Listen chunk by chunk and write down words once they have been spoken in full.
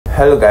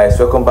Hello guys,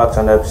 welcome back to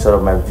another episode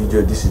of my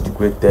video. This is the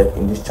Great Tech.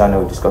 In this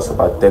channel we discuss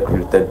about tech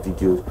related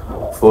videos,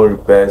 phone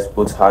repairs,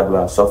 both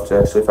hardware and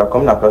software. So if you're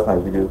coming across my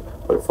video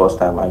for the first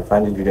time and you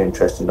find this video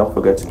interesting, don't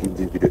forget to give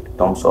this video a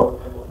thumbs up,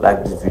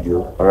 like this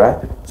video.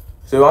 Alright, so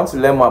if you want to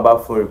learn more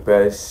about phone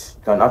repairs,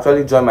 you can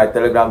actually join my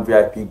Telegram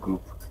VIP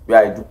group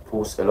where I do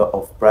post a lot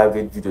of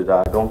private videos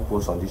that I don't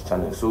post on this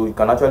channel. So you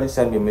can actually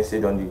send me a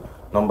message on the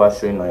number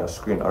showing on your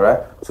screen.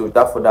 Alright, so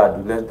without further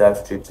ado, let's dive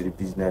straight to the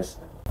business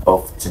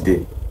of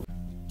today.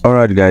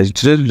 Alright guys,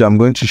 today I'm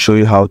going to show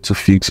you how to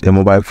fix a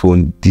mobile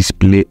phone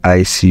display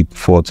IC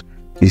fault.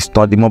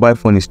 The mobile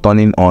phone is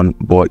turning on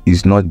but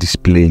it's not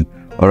displaying.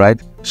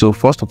 Alright, so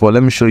first of all,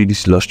 let me show you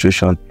this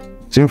illustration.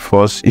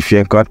 First, if you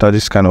encounter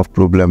this kind of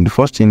problem, the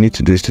first thing you need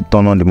to do is to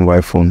turn on the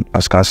mobile phone.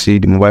 As you can see,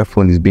 the mobile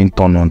phone is being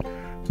turned on.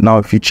 Now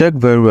if you check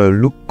very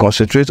well,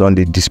 concentrate on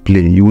the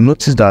display, you will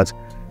notice that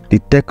the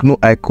Techno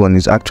icon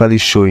is actually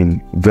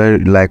showing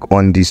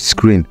on the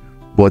screen,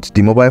 but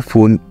the mobile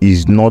phone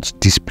is not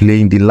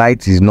displaying, the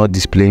light is not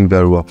displaying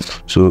very well.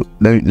 So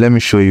let me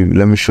show you.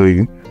 Let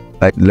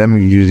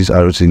me use this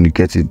arrow to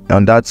indicate it.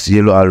 And that's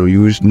yellow arrow.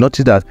 You will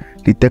notice that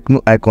the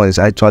Techno icon is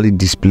actually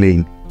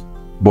displaying,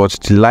 but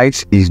the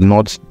light is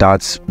not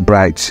that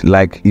bright.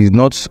 Like, it's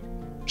not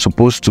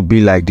supposed to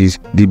be like this.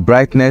 The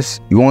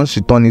brightness, once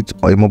you turn it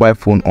on a mobile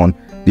phone on,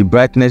 the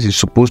brightness is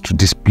supposed to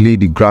display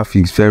the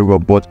graphics very well,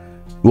 but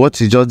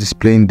what is just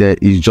displaying there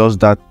is just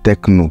that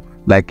Techno,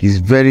 like it's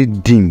very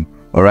dim.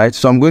 Alright,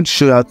 so I'm going to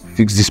show you how to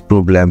fix this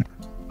problem,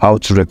 how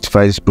to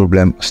rectify this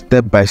problem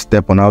step by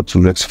step on how to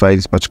rectify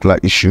this particular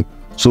issue.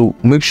 So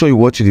make sure you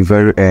watch to the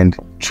very end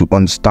to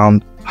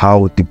understand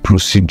how the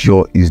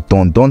procedure is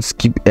done. Don't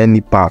skip any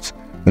part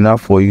in order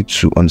for you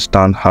to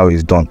understand how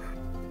it's done.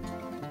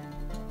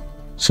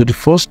 So the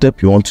first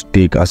step you want to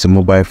take as a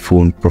mobile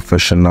phone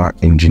professional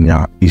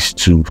engineer is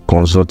to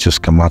consult your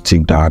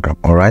schematic diagram.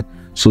 Alright,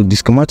 so the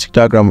schematic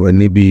diagram will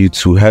enable you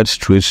to head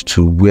straight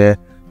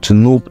to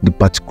know the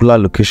particular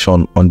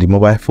location on the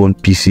mobile phone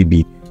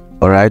PCB,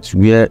 alright,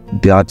 where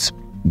that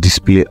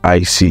display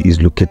IC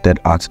is located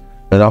at,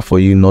 in order for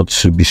you not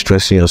to be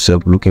stressing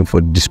yourself looking for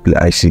the display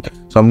IC.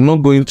 So I'm not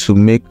going to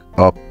make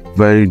a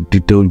very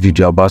detailed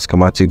video about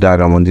schematic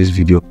diagram on this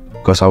video,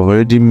 because I've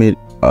already made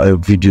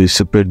a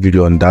separate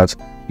video on that.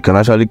 You can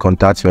actually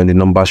contact me on the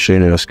number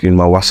showing on your screen,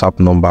 my WhatsApp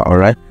number.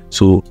 Alright,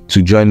 so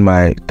to join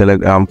my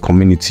Telegram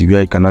community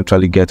where you can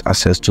actually get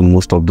access to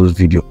most of those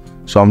videos.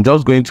 So I'm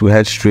just going to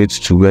head straight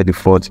to where the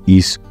fault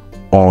is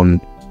on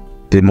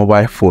the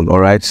mobile phone.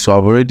 Alright, so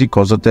I've already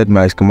consulted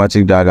my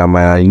schematic diagram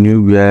and I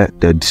knew where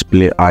the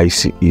display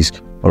IC is.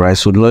 Alright,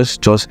 so let's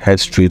just head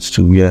straight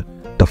to where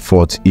the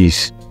fault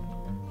is.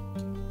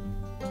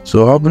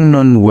 So having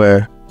known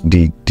where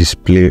the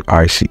display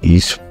IC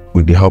is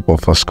with the help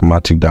of a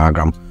schematic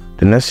diagram,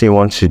 the next thing you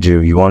want to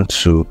do, you want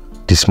to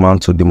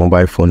dismantle the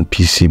mobile phone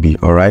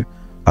PCB, alright,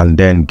 and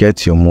then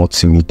get your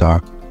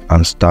multimeter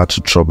and start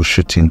to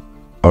troubleshooting.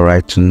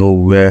 Alright, to know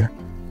where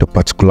the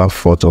particular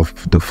fault of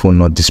the phone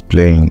not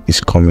displaying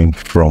is coming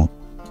from.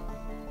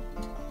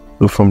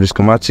 So from the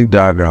schematic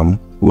diagram,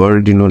 we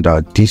already know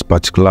that this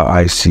particular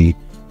IC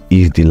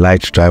is the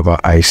light driver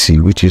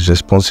IC, which is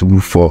responsible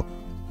for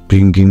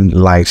bringing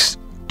lights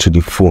to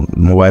the phone,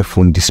 mobile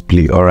phone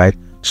display. Alright,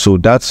 so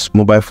that's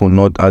mobile phone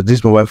not, as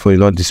this mobile phone is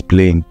not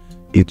displaying,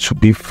 it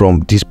should be from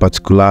this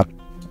particular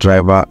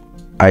driver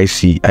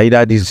IC.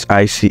 Either this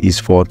IC is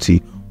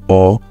faulty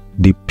or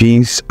the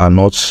pins are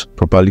not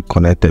properly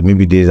connected.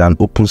 Maybe there is an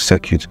open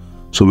circuit.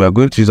 So we are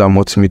going to use our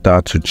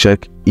multimeter to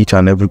check each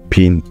and every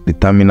pin, the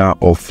terminal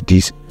of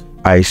this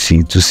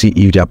IC, to see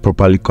if they are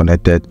properly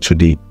connected to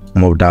the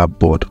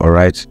motherboard.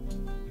 Alright,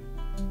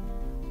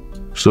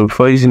 so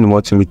before using the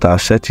multimeter,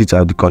 set it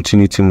at the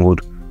continuity mode,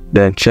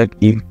 then check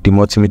if the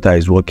multimeter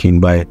is working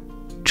by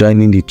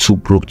joining the two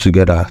probe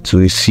together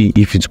to see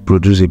if it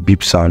produces a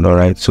beep sound.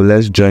 Alright, so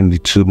let's join the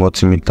two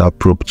multimeter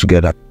probe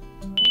together.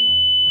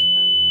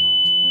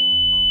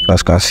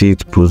 As you can see,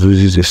 it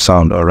produces a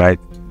sound. Alright,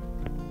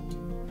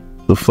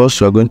 so first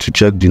we are going to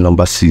check the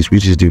number 6,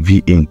 which is the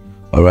V in.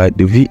 Alright,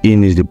 the V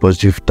in is the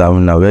positive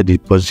terminal, where the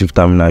positive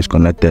terminal is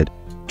connected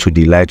to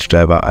the light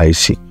driver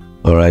IC.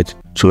 Alright,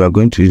 so we are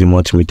going to use the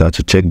multimeter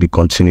to check the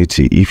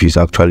continuity if it's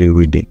actually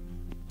reading.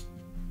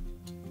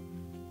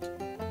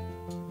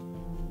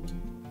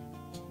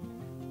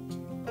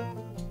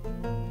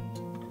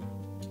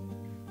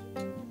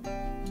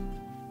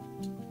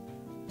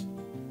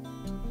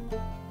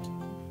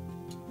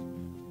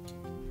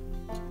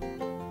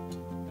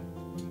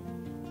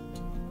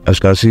 As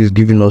you can see, it's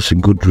giving us a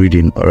good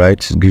reading. Alright,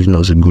 it's giving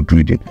us a good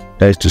reading.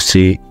 That is to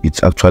say,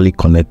 it's actually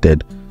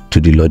connected to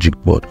the logic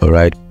board.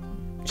 Alright,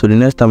 so the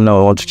next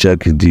terminal I want to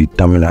check is the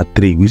terminal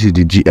 3, which is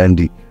the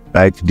GND.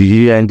 Right,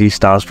 the GND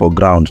stands for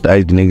ground. That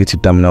is the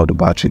negative terminal of the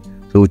battery.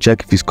 So we'll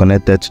check if it's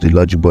connected to the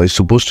logic board. It's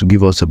supposed to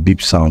give us a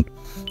beep sound.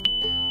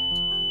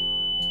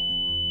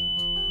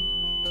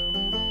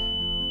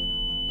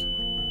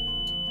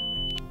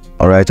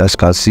 Alright, as you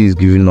can see, it's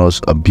giving us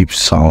a beep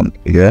sound.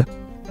 Yeah.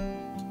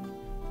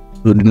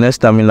 So the next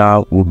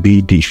terminal will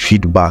be the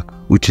feedback,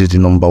 which is the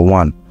number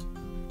 1.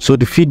 So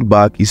the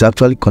feedback is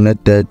actually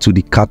connected to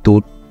the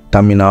cathode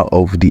terminal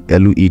of the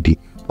LED,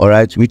 all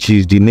right, which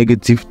is the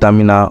negative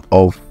terminal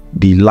of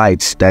the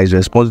lights that is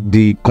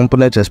the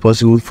component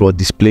responsible for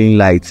displaying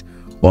light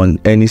on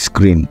any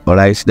screen, all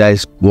right. That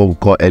is what we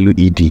call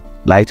LED,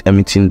 light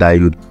emitting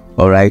diode,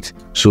 all right.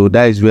 So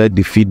that is where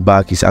the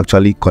feedback is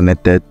actually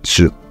connected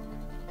to.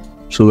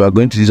 So we are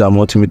going to use our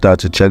multimeter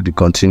to check the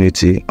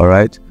continuity, all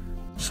right.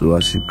 So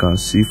as you can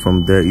see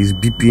from there, it's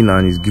beeping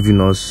and it's giving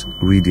us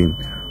reading,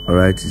 all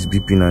right. It's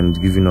beeping and it's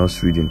giving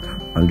us reading,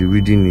 and the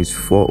reading is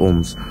 4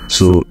 ohms.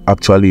 So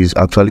actually it's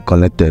actually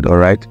connected, all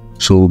right.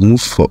 So we'll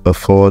move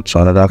forward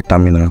to another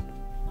terminal.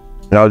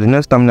 Now the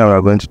next terminal we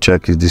are going to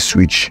check is the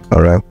switch,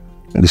 all right,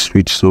 the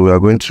switch. So we are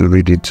going to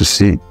read it to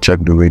check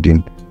the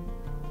reading.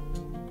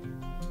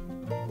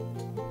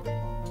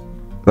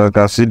 So you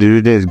can see the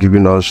reading is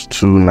giving us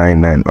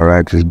 299, all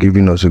right. It's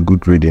giving us a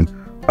good reading.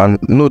 And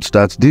note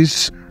that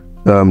this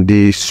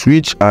the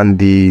switch and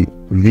the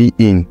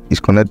V-in is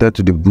connected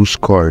to the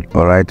boost coil,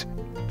 all right.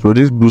 So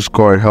this boost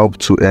coil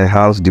helps to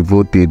enhance the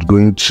voltage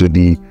going to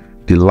the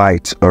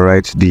light, all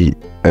right, the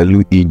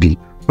LED,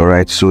 all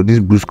right. So this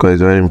boost coil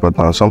is very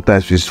important.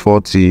 Sometimes if it's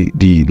faulty,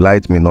 the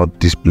light may not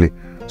display.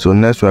 So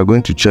next we are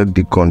going to check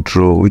the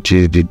control, which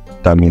is the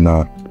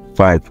terminal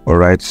 5, all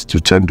right, to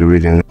check the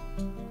reading.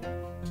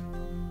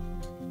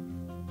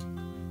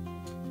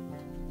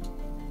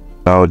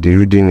 Now the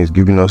reading is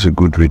giving us a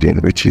good reading,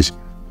 which is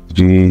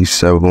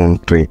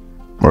 373,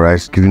 all right,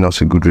 it's giving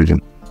us a good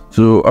reading.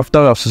 So after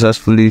we have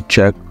successfully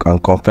checked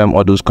and confirm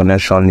all those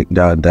connections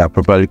that are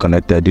properly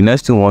connected, the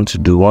next thing we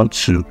want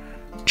to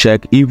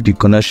check if the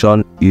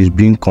connection is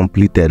being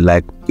completed,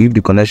 like if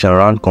the connection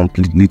ran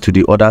completely to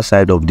the other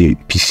side of the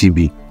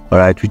PCB, all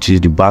right, which is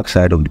the back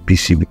side of the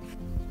PCB.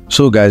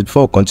 So guys,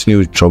 before we continue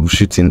with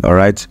troubleshooting, all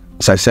right,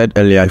 as I said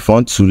earlier, if you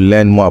want to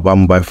learn more about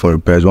mobile phone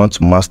repairs, you want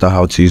to master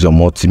how to use a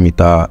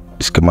multimeter,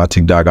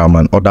 schematic diagram,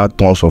 and other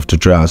tons of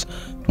tutorials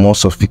more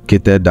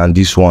sophisticated than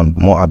this one,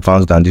 more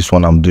advanced than this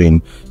one I'm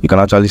doing, you can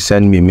actually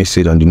send me a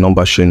message on the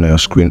number showing on your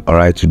screen, all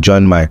right, to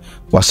join my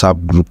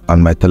WhatsApp group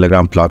and my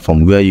Telegram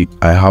platform, where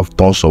I have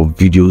tons of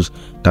videos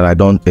that I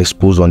don't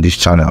expose on this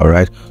channel, all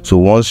right. So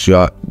once you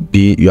are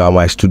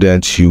my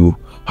student, you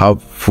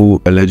have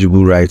full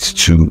eligible rights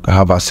to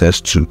have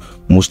access to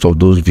most of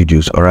those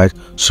videos, all right.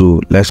 So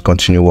let's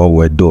continue what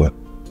we're doing.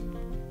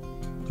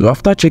 So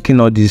after checking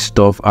all this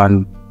stuff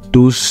and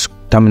those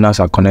terminals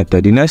are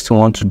connected, the next thing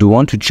we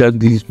want to check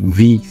this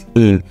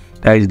V-in,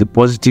 that is the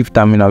positive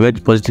terminal, where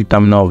the positive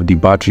terminal of the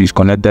battery is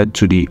connected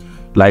to the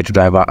light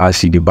driver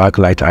IC, the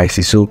backlight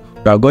IC. So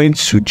we are going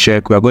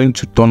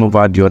to turn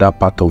over the other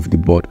part of the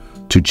board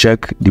to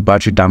check the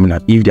battery terminal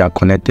if they are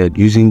connected,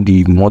 using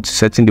the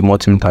setting the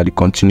multimeter the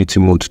continuity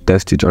mode to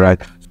test it, all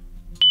right.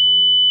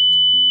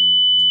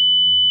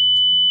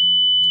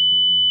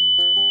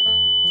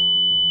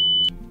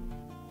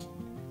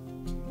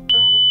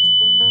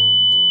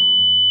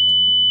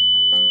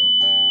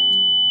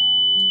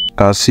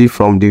 Can see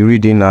from the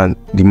reading and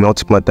the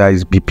multimeter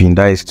is beeping,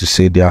 that is to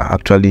say they are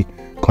actually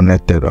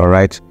connected, all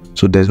right.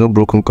 So there's no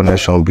broken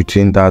connection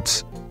between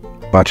that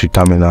battery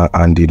terminal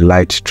and the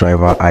light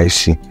driver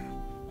IC.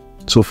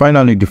 So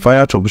finally, the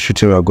final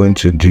troubleshooting we are going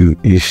to do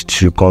is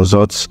to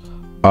consult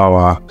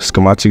our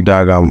schematic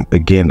diagram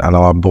again and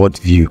our board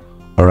view,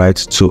 all right,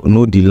 to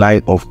know the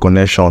line of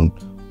connection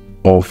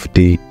of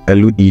the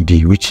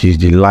LED, which is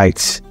the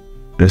lights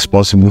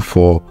responsible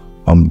for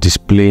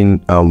displaying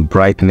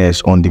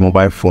brightness on the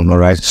mobile phone, all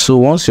right. So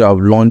once you have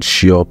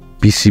launched your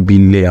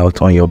PCB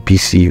layout on your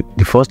PC,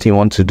 the first thing you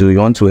want to do, you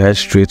want to head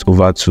straight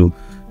over to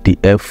the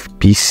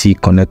FPC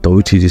connector,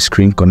 which is the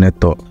screen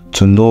connector,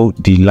 to know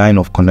the line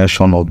of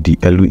connection of the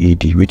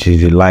LED, which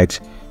is the light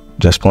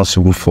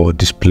responsible for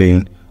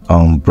displaying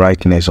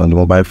brightness on the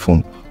mobile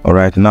phone, all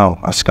right. Now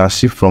as you can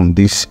see from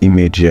this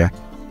image here,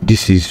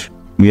 this is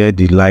where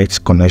the light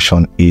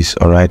connection is,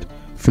 all right.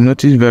 If you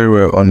notice very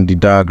well on the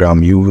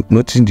diagram, you will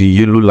notice the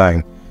yellow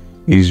line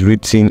is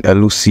written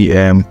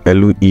LCM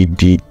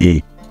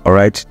LEDA, all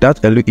right.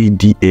 That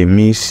LEDA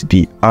means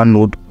the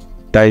anode,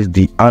 that is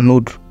the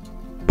anode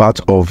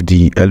part of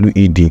the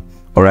LED,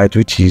 all right,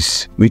 which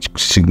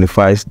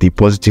signifies the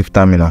positive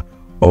terminal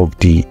of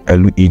the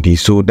LED.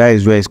 So that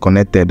is where it's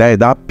connected. That is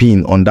that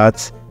pin on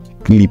that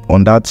clip,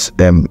 on that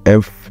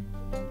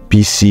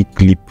FPC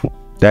clip,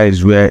 that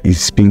is where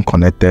it's being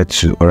connected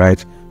to, all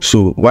right.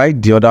 So why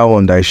the other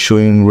one that is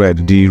showing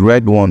red, the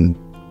red one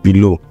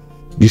below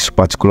this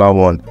particular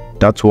one,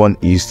 that one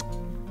is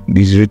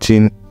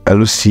written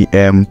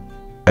LCM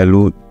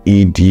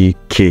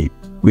LEDK,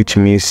 which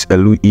means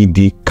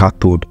LED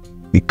cathode.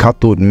 The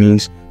cathode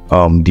means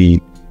the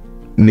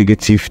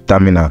negative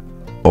terminal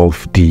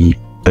of the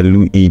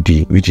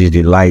LED, which is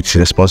the lights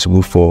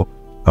responsible for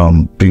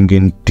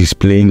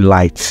displaying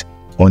lights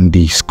on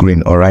the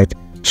screen, all right.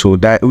 So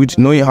that, which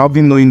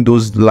knowing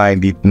those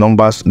lines, the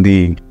numbers,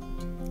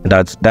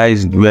 that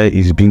is where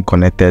it's being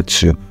connected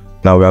to.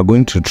 Now we are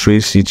going to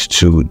trace it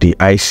to the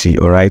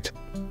IC, all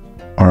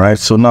right.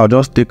 So now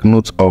just take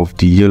note of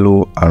the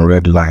yellow and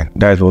red line.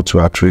 That is what we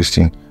are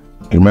tracing.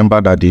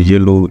 Remember that the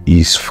yellow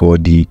is for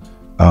the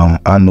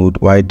anode,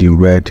 while the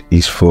red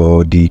is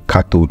for the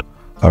cathode.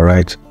 All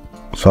right,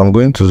 so I'm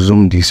going to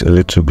zoom this a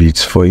little bit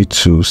for you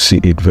to see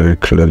it very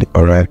clearly.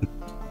 All right,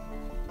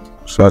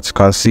 so as you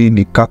can see,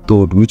 the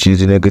cathode, which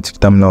is the negative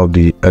terminal of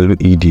the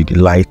LED, the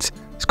light,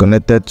 is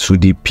connected to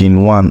the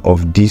pin 1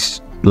 of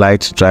this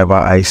light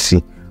driver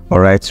IC. All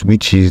right,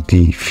 which is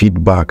the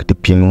feedback, the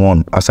pin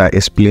 1, as I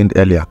explained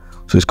earlier.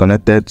 So it's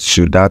connected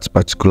to that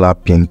particular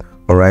pin.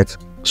 All right,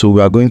 so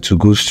we are going to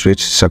go straight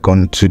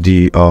second to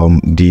the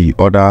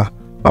other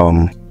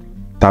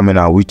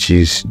terminal, which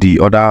is the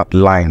other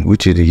line,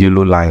 which is the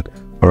yellow line.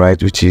 All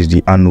right, which is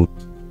the anode.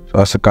 So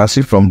as you can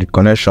see from the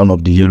connection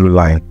of the yellow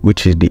line,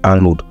 which is the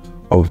anode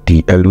of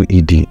the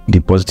LED, the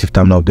positive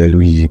terminal of the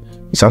LED,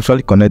 it's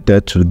actually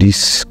connected to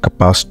this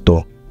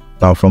capacitor.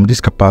 Now from this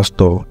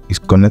capacitor, it's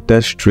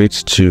connected straight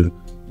to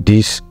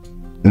this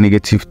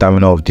negative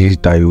terminal of this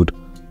diode.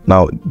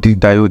 Now the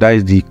diode, that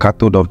is the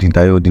cathode of the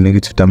diode, the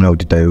negative terminal of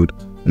the diode.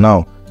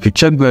 Now if you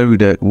check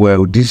very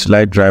well this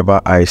light driver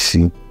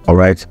IC, all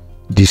right,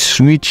 the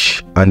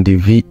switch and the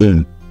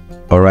V-in,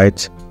 all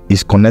right,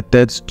 is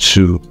connected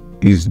to,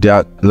 they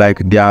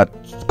are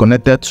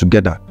connected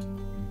together,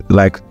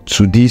 like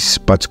to this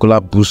particular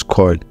boost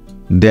coil.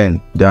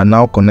 Then they are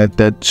now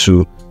connected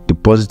to the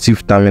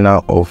positive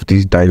terminal of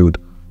this diode.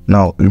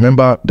 Now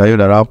remember,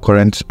 diode allow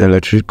current,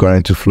 electric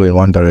current to flow in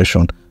one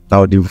direction.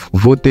 Now the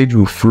voltage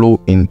will flow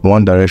in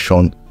one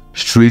direction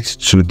straight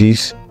to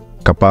this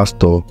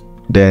capacitor,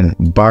 then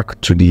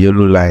back to the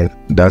yellow line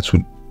that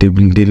will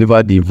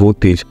deliver the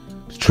voltage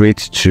straight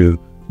to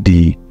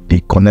the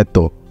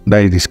connector,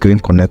 that is the screen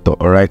connector.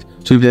 All right,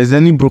 so if there's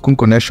any broken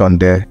connection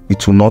there,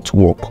 it will not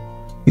work.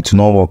 It will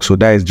not work. So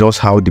that is just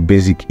how the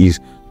basic is.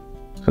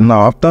 So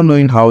now, after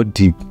knowing how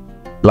the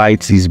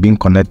light is being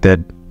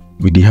connected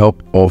with the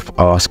help of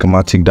our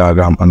schematic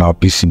diagram and our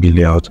PCB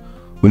layout,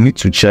 we need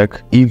to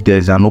check if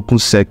there's an open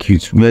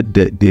circuit where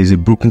there is a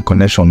broken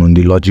connection on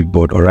the logic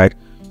board. All right,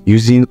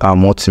 using our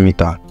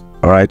multimeter.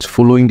 All right,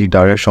 following the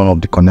direction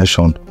of the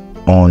connection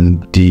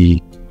on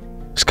the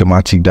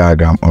schematic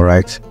diagram. All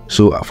right,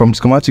 so from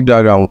schematic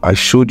diagram, I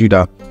showed you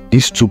that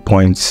these 2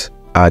 points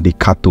are the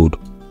cathode.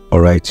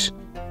 All right,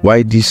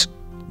 why this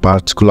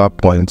particular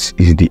point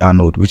is the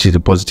anode, which is the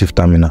positive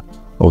terminal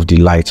of the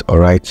light. All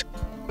right,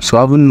 so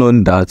having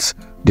known that,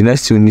 the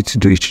next thing we need to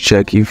do is to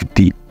check if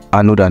the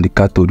anode and the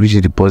cathode, which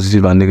is the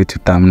positive and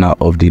negative terminal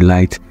of the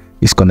light,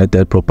 is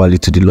connected properly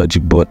to the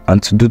logic board.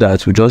 And to do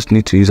that, we just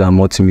need to use our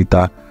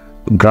multimeter,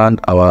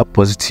 ground our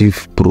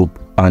positive probe,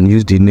 and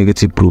use the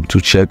negative probe to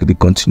check the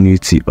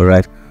continuity. All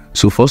right,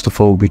 so first of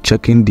all, we'll be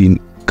checking the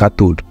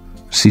cathode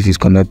to see if it's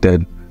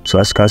connected. So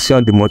as you can see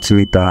on the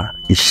multimeter,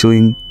 it's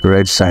showing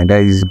red sign,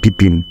 that is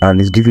beeping, and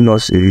it's giving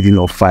us a reading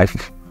of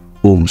 5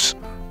 ohms.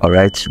 All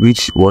right,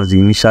 which was the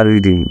initial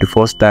reading the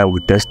first time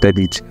we tested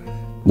it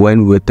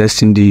when we were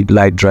testing the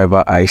light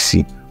driver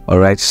IC. All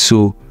right,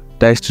 so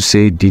that is to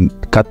say the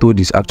cathode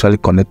is actually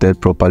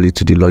connected properly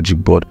to the logic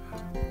board.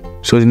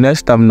 So the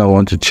next terminal I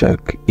want to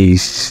check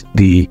is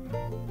the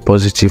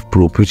positive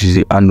probe, which is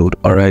the anode.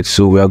 All right,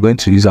 so we are going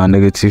to use our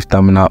negative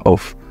terminal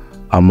of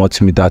our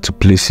multimeter to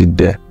place it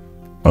there.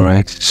 All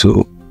right,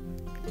 so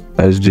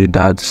let's do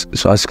that.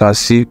 So as you can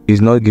see,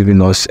 it's not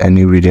giving us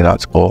any reading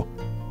at all.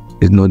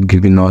 It's not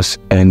giving us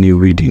any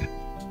reading.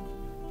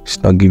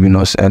 It's not giving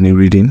us any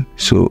reading.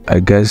 So I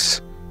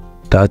guess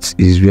that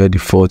is where the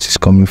fault is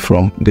coming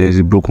from. There is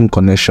a broken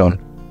connection.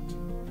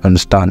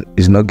 Understand?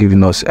 It's not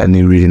giving us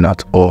any reading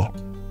at all.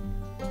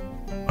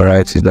 All right,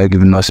 it's not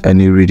giving us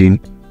any reading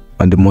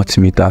on the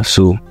multimeter.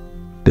 So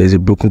there is a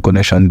broken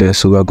connection there.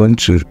 So we are going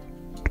to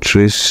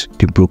trace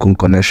the broken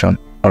connection.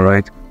 All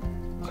right.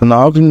 So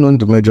now, having known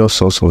the major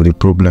source of the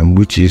problem,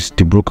 which is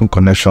the broken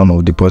connection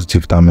of the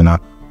positive terminal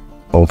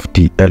of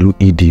the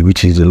LED,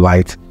 which is the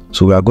light,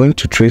 so we are going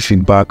to trace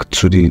it back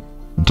to the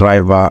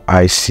driver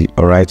IC.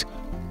 All right,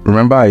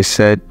 remember I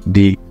said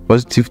the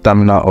positive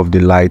terminal of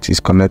the light is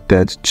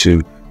connected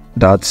to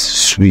that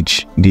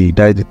switch, that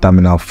is the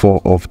terminal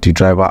 4 of the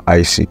driver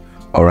IC.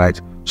 All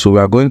right, so we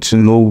are going to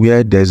know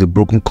where there's a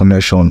broken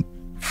connection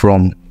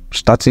from,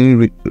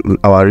 starting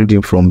our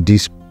reading from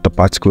this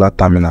particular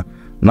terminal.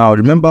 Now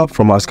remember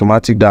from our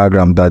schematic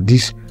diagram that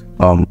this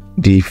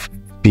the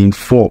pin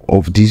 4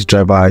 of this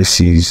driver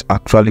IC is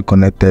actually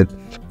connected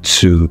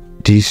to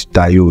this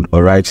diode.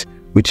 All right,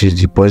 which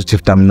is the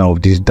positive terminal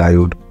of this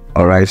diode.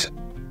 All right,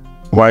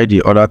 while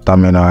the other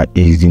terminal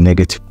is the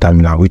negative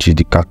terminal, which is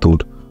the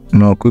cathode.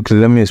 Now quickly,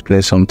 let me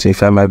explain something.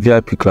 If I'm my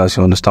VIP class,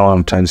 you understand what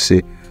I'm trying to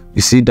say.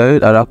 You see,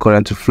 diode allow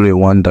current to flow in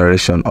one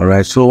direction. All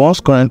right, so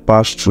once current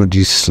passes through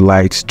this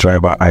light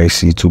driver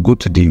IC to go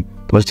to the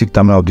positive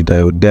terminal of the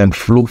diode, then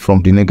flow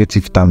from the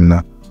negative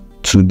terminal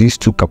to these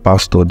 2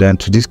 capacitors, then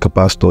to this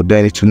capacitor,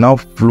 then it will now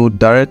flow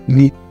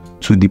directly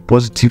to the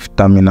positive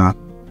terminal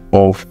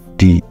of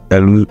the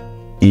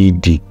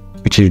LED,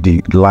 which is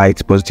the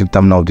light, positive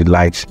terminal of the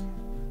light.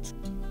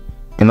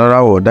 In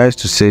other words, that is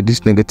to say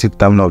this negative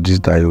terminal of this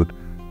diode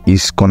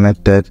is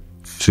connected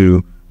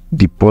to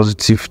the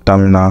positive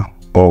terminal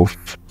of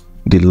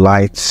the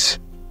light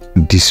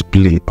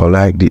display, or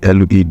like the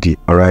LED.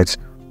 All right,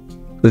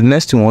 the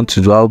next thing we want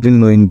to do, I'll be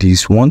knowing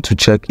this, we want to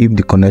check if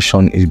the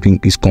connection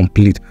is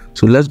complete.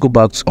 So let's go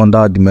back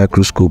under the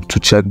microscope to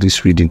check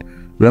this reading.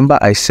 Remember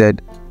I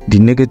said the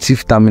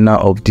negative terminal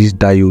of this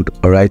diode,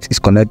 all right, is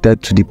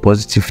connected to the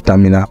positive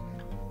terminal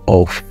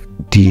of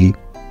the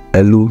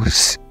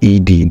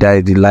LED,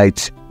 that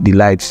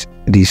is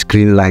the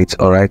screen light.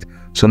 All right,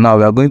 so now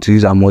we are going to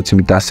use our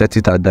multimeter, set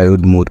it at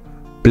diode mode,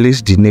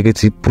 place the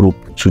negative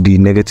probe to the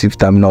negative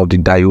terminal of the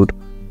diode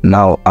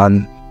now,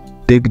 and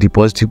take the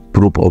positive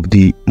probe of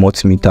the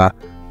multimeter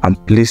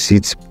and place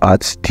it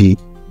at the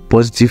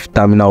positive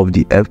terminal of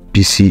the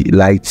FPC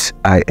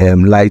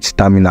light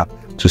terminal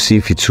to see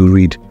if it will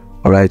read.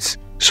 All right,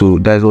 so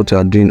that's what we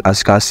are doing. As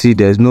you can see,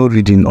 there's no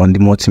reading on the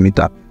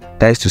multimeter.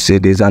 That is to say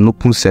there's an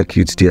open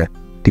circuit there.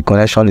 The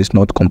connection is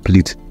not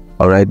complete.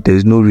 All right,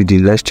 there's no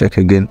reading. Let's check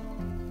again.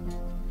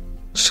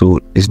 So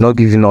it's not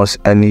giving us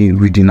any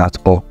reading at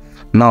all.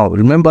 Now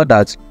remember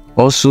that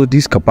also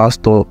this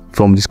capacitor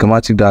from the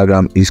schematic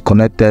diagram is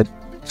connected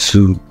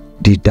to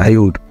the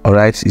diode. All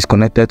right, it's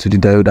connected to the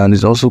diode and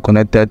is also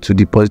connected to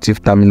the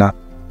positive terminal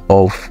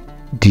of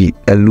the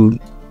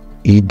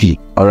LED.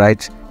 All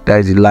right, that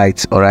is the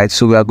light. All right,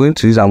 so we are going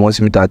to use our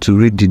multimeter to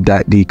read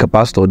the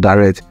capacitor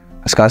direct.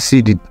 As you can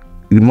see, the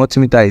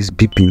multimeter is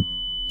beeping.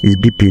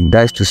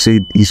 That is to say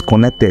it's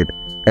connected.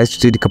 That is to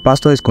say the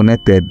capacitor is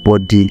connected,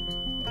 but the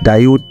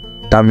diode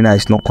terminal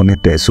is not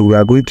connected. So we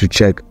are going to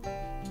check.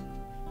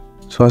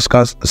 So as you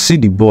can see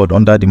the board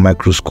under the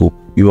microscope,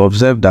 you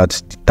observe that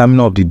the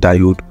terminal of the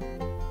diode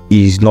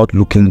is not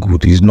looking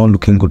good. It's not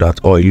looking good at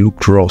all. It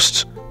looks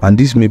rust, and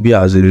this may be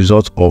as a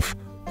result of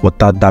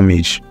water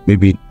damage.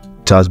 Maybe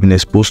it has been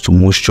exposed to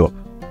moisture.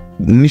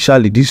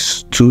 Initially,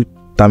 these two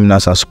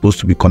terminals are supposed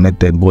to be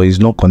connected, but it's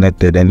not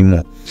connected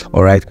anymore.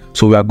 All right,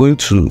 so we are going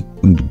to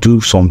do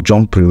some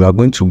jumping. We are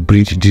going to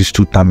bridge these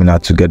two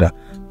terminals together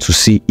to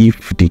see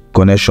if the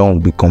connection will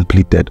be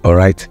completed. All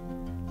right.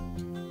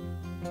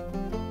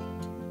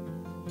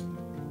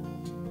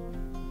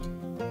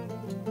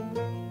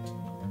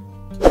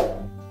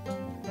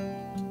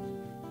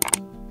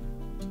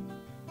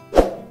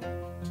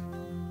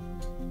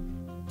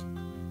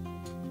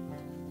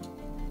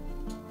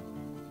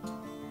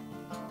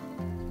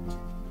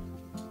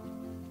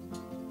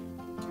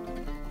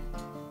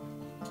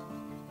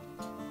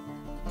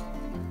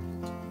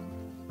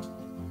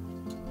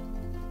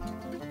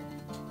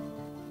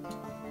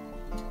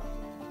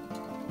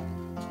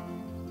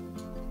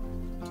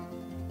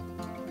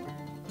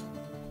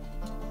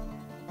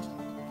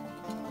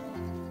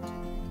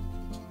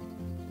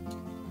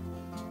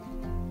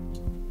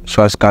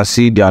 So as you can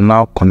see, they are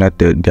now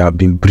connected. They have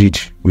been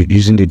bridged with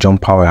using the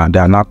jumper wire. They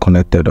are now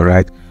connected. All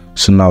right,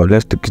 so now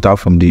let's take it out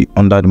from the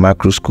under the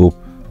microscope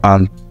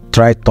and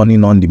try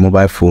turning on the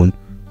mobile phone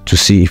to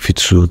see if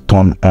it will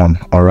turn on.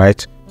 All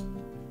right,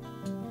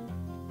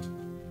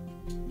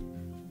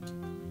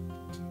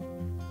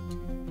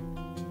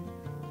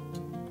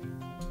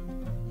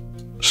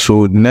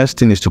 so the next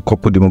thing is to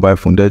couple the mobile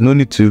phone. There's no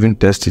need to even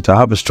test it. I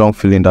have a strong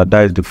feeling that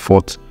is the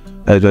fault.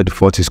 That is where the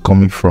fault is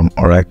coming from.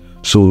 All right,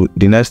 so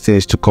the next thing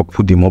is to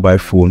couple the mobile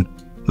phone,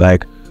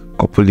 like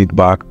couple it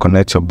back,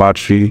 connect your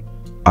battery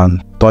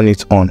and turn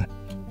it on,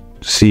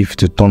 see if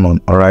it will turn on.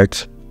 All right,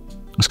 as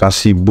you can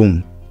see,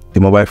 boom, the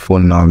mobile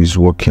phone now is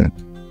working.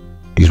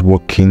 Is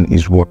working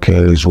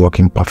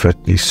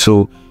perfectly.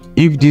 So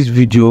if this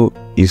video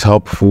is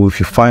helpful, if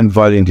you find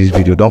value in this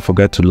video, don't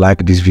forget to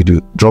like this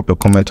video, drop a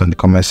comment on the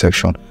comment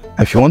section.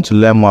 If you want to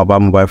learn more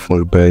about mobile phone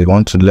repair, you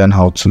want to learn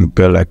how to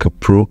repair like a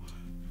pro,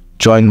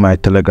 join my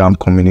Telegram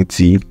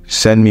community,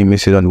 send me a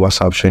message on the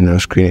WhatsApp showing your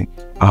screen.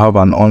 I have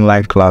an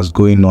online class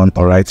going on.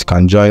 All right, you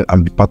can join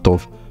and be part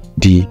of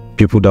the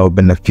people that will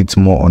benefit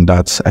more on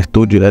that. I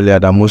told you earlier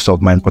that most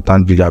of my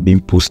important videos are being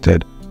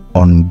posted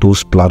on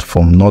those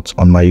platforms, not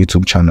on my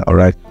YouTube channel. All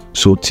right,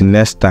 so till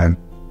next time,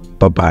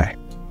 bye bye.